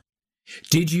 Yeah.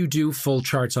 Did you do full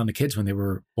charts on the kids when they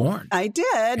were born? I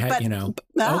did, but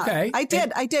okay. I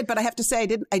did, but I have to say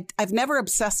I've never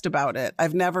obsessed about it.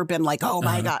 I've never been like, oh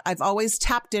my God. I've always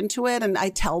tapped into it, and I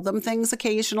tell them things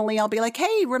occasionally. I'll be like,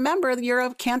 hey, remember you're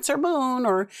a Cancer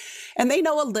moon, and they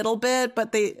know a little bit,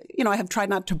 but they, I have tried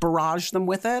not to barrage them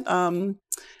with it.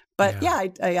 But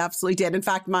I absolutely did. In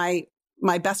fact, my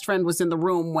best friend was in the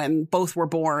room when both were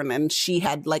born, and she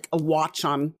had like a watch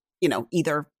on,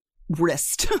 either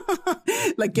wrist,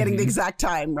 like getting the exact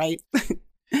time, right?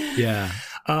 Yeah.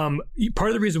 Part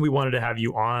of the reason we wanted to have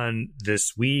you on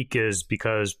this week is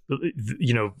because,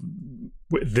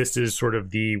 this is sort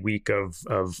of the week of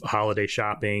holiday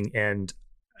shopping, and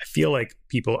I feel like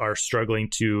people are struggling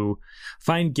to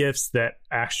find gifts that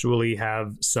actually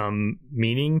have some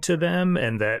meaning to them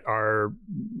and that are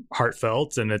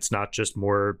heartfelt, and it's not just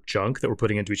more junk that we're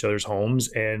putting into each other's homes.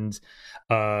 And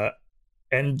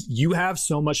you have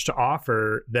so much to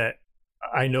offer that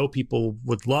I know people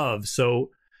would love.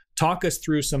 So talk us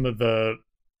through some of the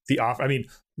offer. I mean,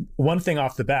 one thing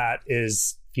off the bat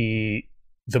is the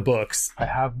books. I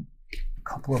have a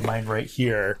couple of mine right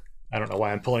here. I don't know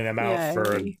why I'm pulling them out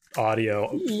for an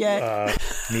audio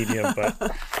medium,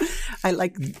 but I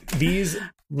like these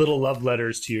little love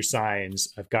letters to your signs.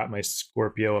 I've got my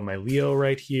Scorpio and my Leo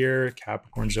right here.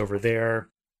 Capricorn's over there.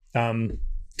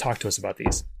 Talk to us about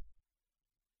these.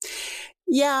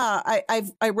 Yeah,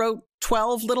 I wrote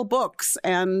 12 little books,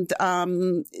 and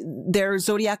they're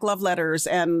zodiac love letters.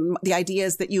 And the idea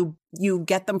is that you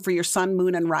get them for your sun,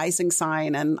 moon, and rising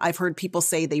sign. And I've heard people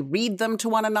say they read them to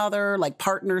one another, like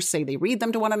partners say they read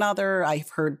them to one another. I've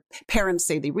heard parents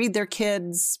say they read their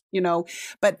kids,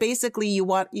 but basically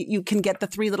you can get the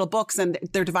 3 little books, and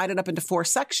they're divided up into 4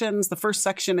 sections. The first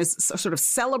section is sort of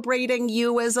celebrating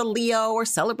you as a Leo or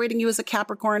celebrating you as a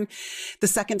Capricorn. The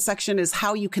second section is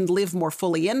how you can live more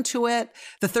fully into it.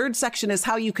 The third section is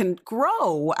how you can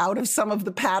grow out of some of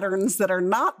the patterns that are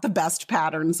not the best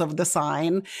patterns of the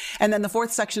sign. And then the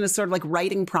fourth section is sort of like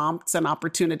writing prompts and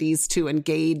opportunities to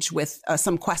engage with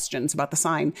some questions about the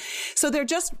sign. So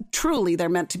they're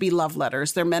meant to be love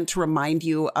letters. They're meant to remind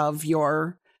you of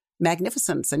your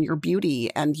magnificence and your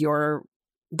beauty and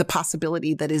the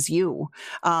possibility that is you.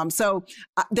 So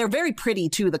they're very pretty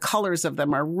too. The colors of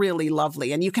them are really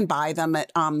lovely, and you can buy them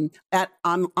at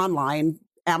online,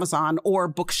 Amazon or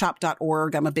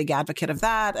bookshop.org. I'm a big advocate of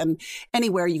that. And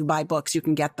anywhere you buy books, you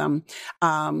can get them.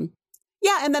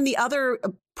 And then the other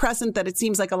present that it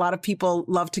seems like a lot of people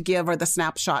love to give are the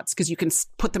snapshots, because you can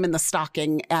put them in the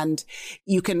stocking, and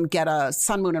you can get a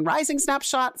sun, moon, and rising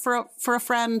snapshot for a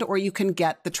friend, or you can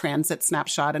get the transit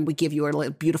snapshot, and we give you a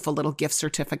beautiful little gift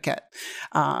certificate.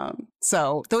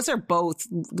 So those are both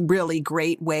really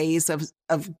great ways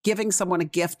of giving someone a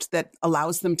gift that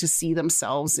allows them to see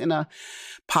themselves in a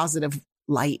positive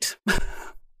light.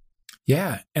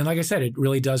 Yeah. And like I said, it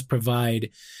really does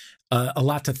provide a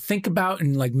lot to think about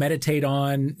and like meditate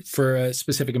on for a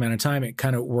specific amount of time. It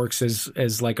kind of works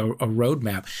as like a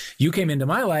roadmap. You came into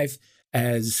my life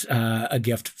as a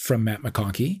gift from Matt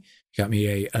McConkey. Got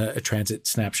me a transit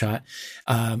snapshot.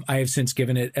 I have since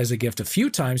given it as a gift a few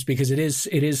times because it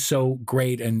is so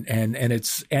great and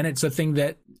it's a thing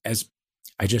that, as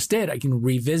I just did, I can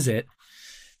revisit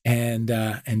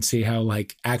and see how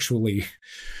like actually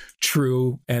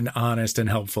true and honest and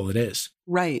helpful it is.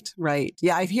 Right.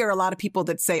 Yeah, I hear a lot of people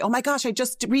that say, "Oh my gosh, I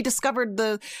just rediscovered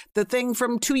the thing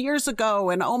from 2 years ago,"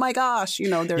 and "Oh my gosh,"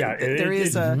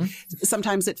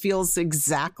 sometimes it feels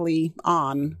exactly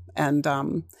on, and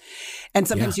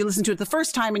sometimes you listen to it the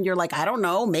first time and you're like, "I don't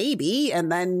know, maybe,"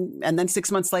 and then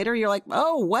 6 months later you're like,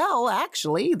 "Oh well,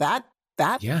 actually that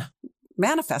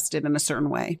manifested in a certain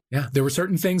way." Yeah, there were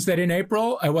certain things that in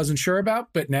April I wasn't sure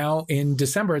about, but now in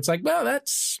December it's like, well,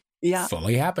 that's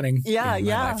fully happening in my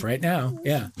life right now.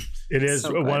 Yeah. It is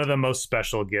so one of the most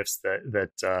special gifts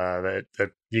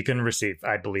that you can receive,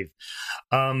 I believe.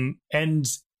 And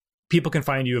people can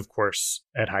find you, of course,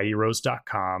 at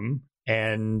HeidiRose.com.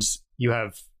 And you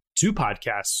have 2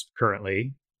 podcasts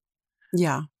currently.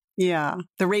 Yeah.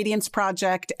 The Radiance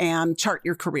Project and Chart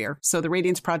Your Career. So the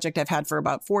Radiance Project I've had for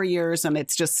about 4 years, and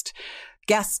it's just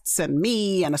guests and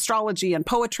me and astrology and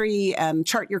poetry. And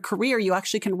Chart Your Career, you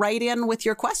actually can write in with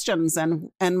your questions, and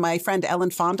my friend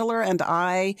Ellen Fondler and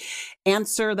I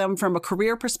answer them from a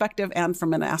career perspective and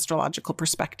from an astrological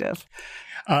perspective.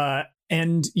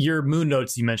 And your moon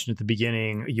notes you mentioned at the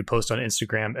beginning, you post on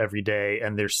Instagram every day,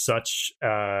 and there's such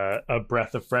a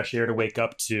breath of fresh air to wake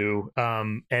up to.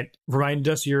 And remind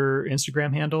us your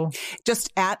Instagram handle.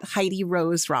 Just at Heidi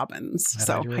Rose Robbins.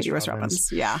 Heidi Rose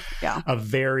Robbins. Yeah. A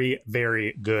very,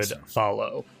 very good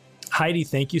follow. Heidi,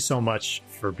 thank you so much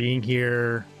for being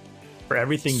here, for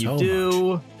everything you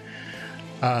do.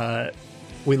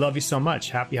 We love you so much.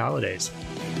 Happy holidays.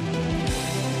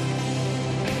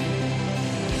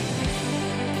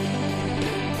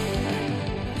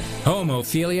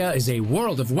 Homophilia is a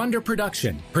World of Wonder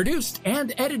production, produced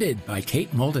and edited by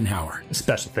Kate Moldenhauer.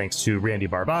 Special thanks to Randy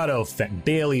Barbato, Fenton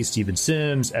Bailey, Steven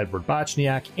Sims, Edward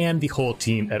Bochniak, and the whole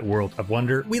team at World of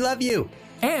Wonder. We love you!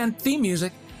 And theme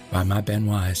music by my Ben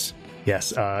Wise.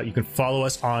 Yes, you can follow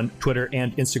us on Twitter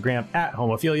and Instagram at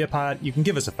HomophiliaPod. You can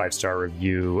give us a 5-star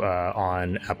review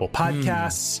on Apple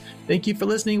Podcasts. Thank you for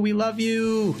listening. We love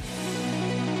you.